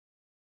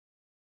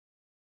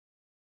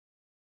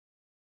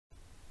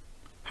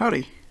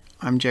Howdy,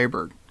 I'm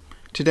JBird.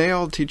 Today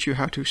I'll teach you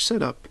how to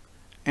set up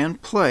and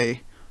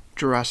play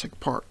Jurassic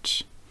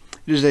Parts.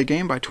 It is a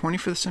game by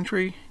 25th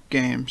Century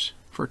Games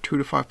for 2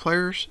 to 5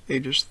 players,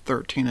 ages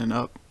 13 and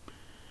up,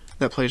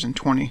 that plays in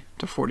 20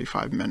 to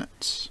 45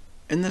 minutes.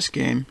 In this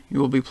game, you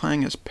will be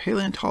playing as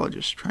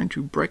paleontologists trying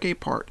to break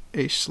apart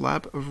a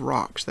slab of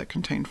rocks that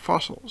contain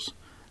fossils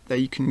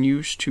that you can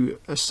use to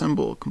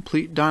assemble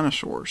complete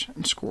dinosaurs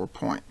and score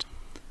points.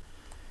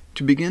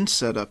 To begin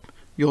setup,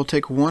 you'll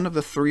take one of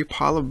the 3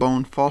 pile of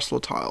bone fossil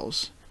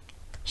tiles,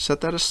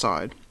 set that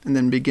aside, and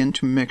then begin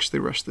to mix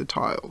the rest of the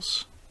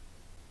tiles.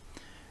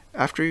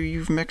 After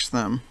you've mixed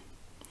them,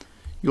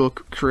 you'll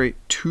create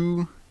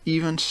 2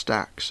 even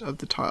stacks of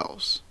the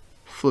tiles,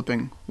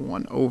 flipping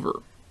one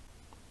over.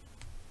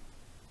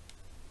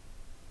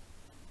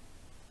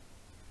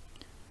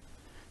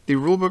 The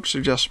rulebook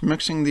suggests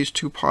mixing these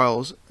 2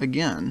 piles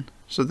again,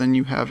 so then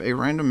you have a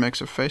random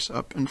mix of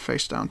face-up and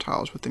face-down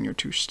tiles within your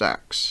 2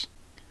 stacks.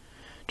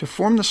 To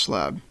form the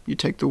slab, you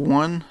take the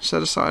one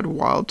set-aside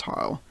wild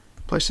tile,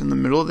 place it in the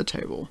middle of the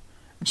table,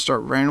 and start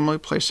randomly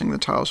placing the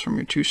tiles from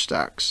your 2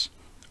 stacks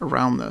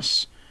around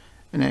this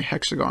in a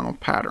hexagonal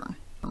pattern.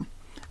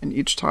 And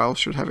each tile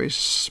should have a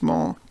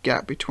small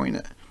gap between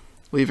it,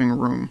 leaving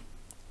room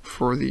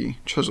for the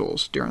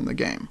chisels during the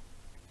game.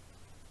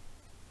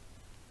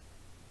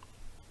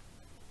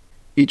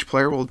 Each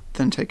player will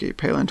then take a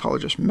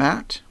paleontologist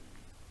mat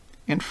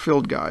and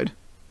field guide,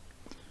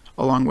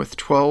 along with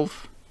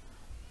 12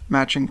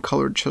 matching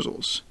colored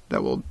chisels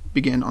that will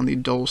begin on the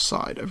dull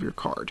side of your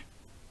card.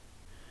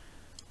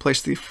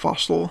 Place the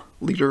fossil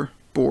leader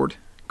board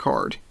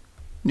card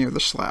near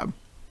the slab,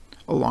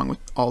 along with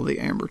all the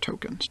amber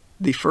tokens.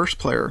 The first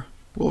player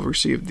will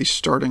receive the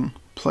starting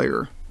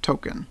player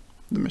token,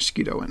 the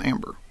mosquito in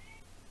amber.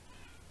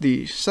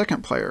 The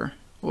second player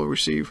will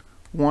receive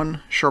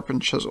 1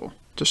 sharpened chisel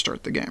to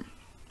start the game.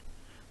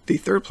 The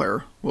third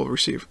player will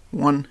receive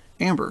 1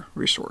 amber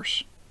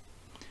resource.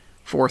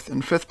 4th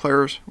and 5th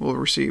players will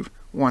receive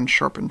 1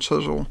 sharpened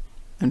chisel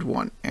and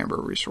 1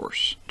 amber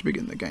resource to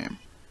begin the game.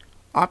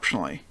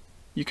 Optionally,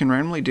 you can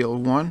randomly deal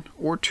 1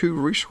 or 2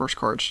 resource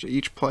cards to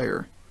each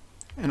player,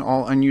 and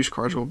all unused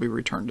cards will be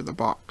returned to the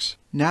box.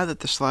 Now that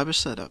the slab is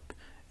set up,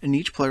 and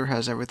each player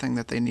has everything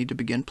that they need to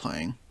begin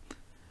playing,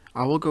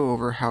 I will go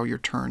over how your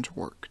turns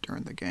work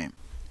during the game.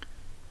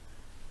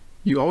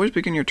 You always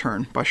begin your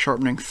turn by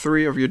sharpening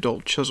 3 of your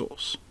dull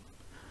chisels.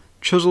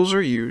 Chisels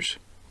are used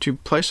to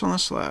place on the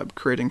slab,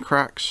 creating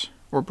cracks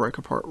or break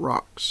apart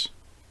rocks.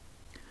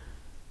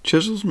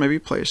 Chisels may be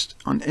placed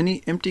on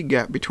any empty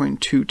gap between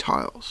 2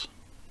 tiles.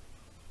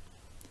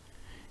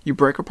 You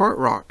break apart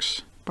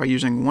rocks by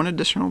using 1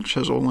 additional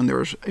chisel when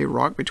there is a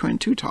rock between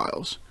 2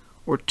 tiles,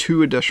 or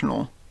 2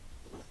 additional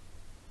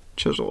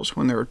chisels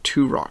when there are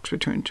 2 rocks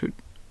between 2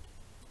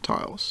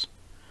 tiles.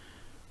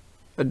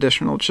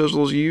 Additional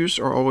chisels used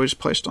are always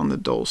placed on the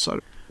dull side.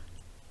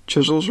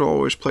 Chisels are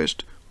always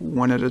placed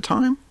 1 at a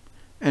time,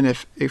 and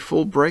if a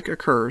full break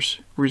occurs,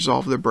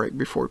 resolve the break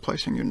before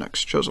placing your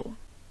next chisel.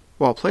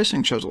 While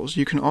placing chisels,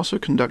 you can also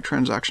conduct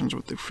transactions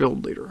with the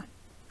field leader.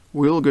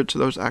 We'll get to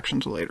those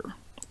actions later.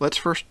 Let's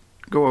first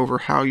go over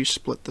how you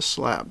split the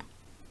slab.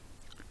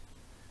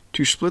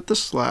 To split the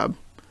slab,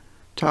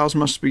 tiles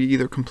must be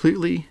either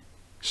completely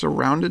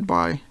surrounded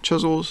by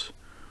chisels,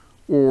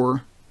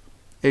 or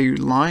a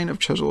line of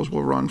chisels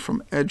will run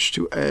from edge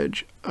to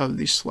edge of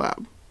the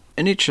slab.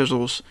 Any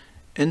chisels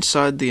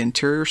inside the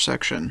interior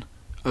section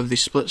of the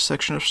split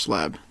section of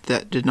slab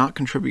that did not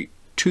contribute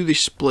to the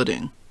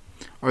splitting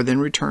are then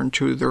returned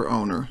to their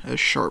owner as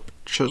sharp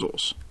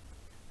chisels.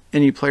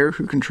 Any player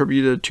who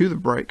contributed to the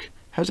break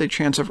has a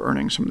chance of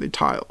earning some of the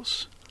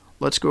tiles.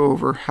 Let's go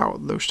over how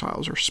those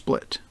tiles are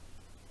split.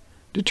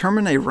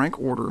 Determine a rank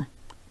order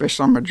based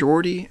on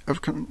majority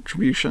of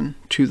contribution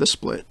to the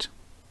split.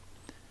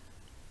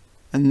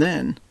 And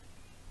then,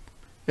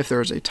 if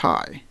there is a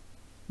tie,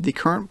 the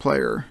current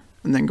player,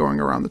 and then going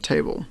around the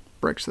table,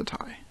 breaks the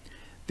tie.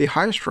 The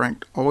highest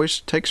rank always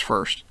takes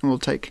first and will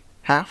take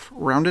half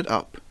rounded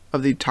up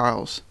of the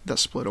tiles that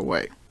split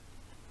away.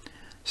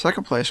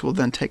 Second place will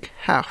then take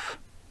half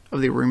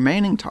of the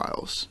remaining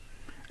tiles,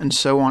 and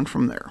so on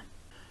from there.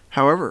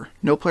 However,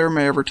 no player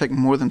may ever take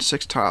more than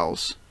 6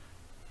 tiles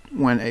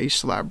when a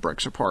slab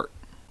breaks apart.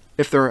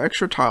 If there are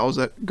extra tiles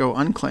that go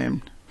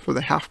unclaimed for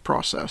the half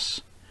process,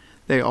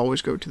 they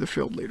always go to the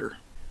field leader.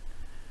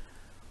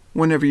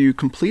 Whenever you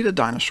complete a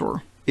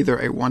dinosaur, either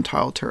a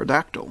 1-tile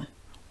pterodactyl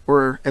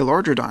or a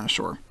larger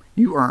dinosaur,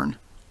 you earn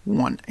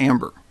 1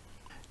 amber.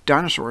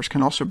 Dinosaurs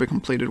can also be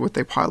completed with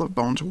a pile of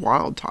bones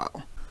wild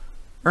tile.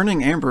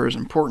 Earning amber is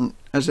important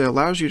as it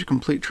allows you to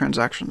complete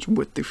transactions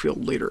with the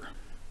field leader.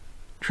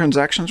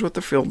 Transactions with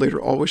the field leader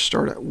always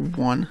start at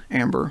 1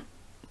 amber.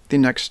 The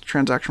next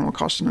transaction will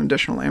cost an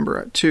additional amber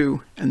at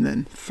 2, and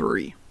then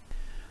 3.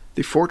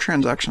 The 4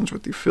 transactions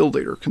with the field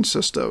leader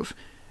consist of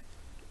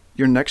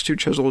your next 2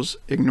 chisels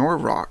ignore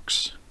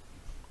rocks,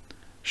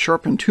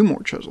 sharpen 2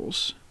 more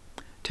chisels,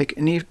 take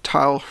any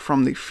tile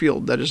from the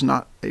field that is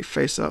not a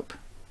face-up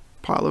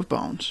pile of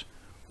bones,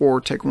 or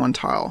take 1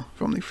 tile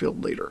from the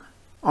field leader.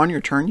 On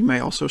your turn, you may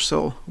also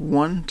sell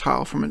one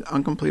tile from an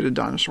uncompleted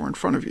dinosaur in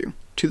front of you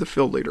to the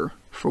field leader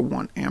for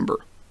 1 amber.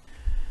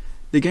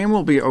 The game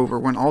will be over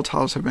when all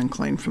tiles have been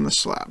claimed from the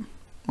slab.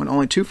 When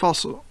only 2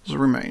 fossils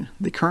remain,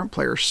 the current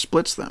player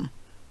splits them,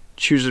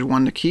 chooses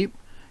one to keep,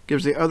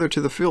 gives the other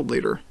to the field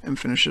leader, and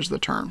finishes the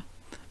turn.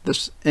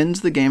 This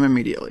ends the game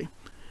immediately.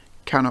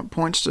 Count up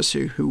points to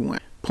see who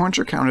wins. Points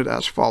are counted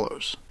as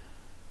follows.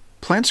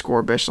 Plants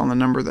score based on the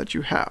number that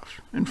you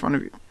have in front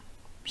of you.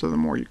 So the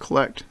more you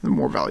collect, the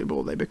more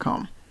valuable they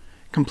become.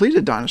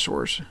 Completed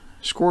dinosaurs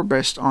score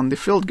based on the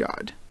field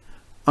guide.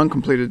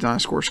 Uncompleted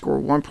dinosaurs score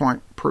 1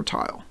 point per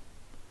tile.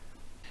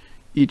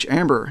 Each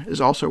amber is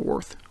also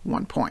worth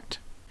 1 point.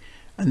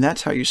 And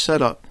that's how you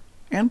set up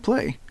and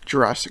play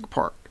Jurassic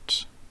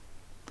Parts.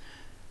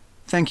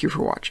 Thank you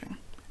for watching,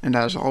 and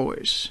as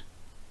always,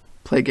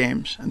 play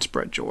games and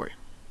spread joy.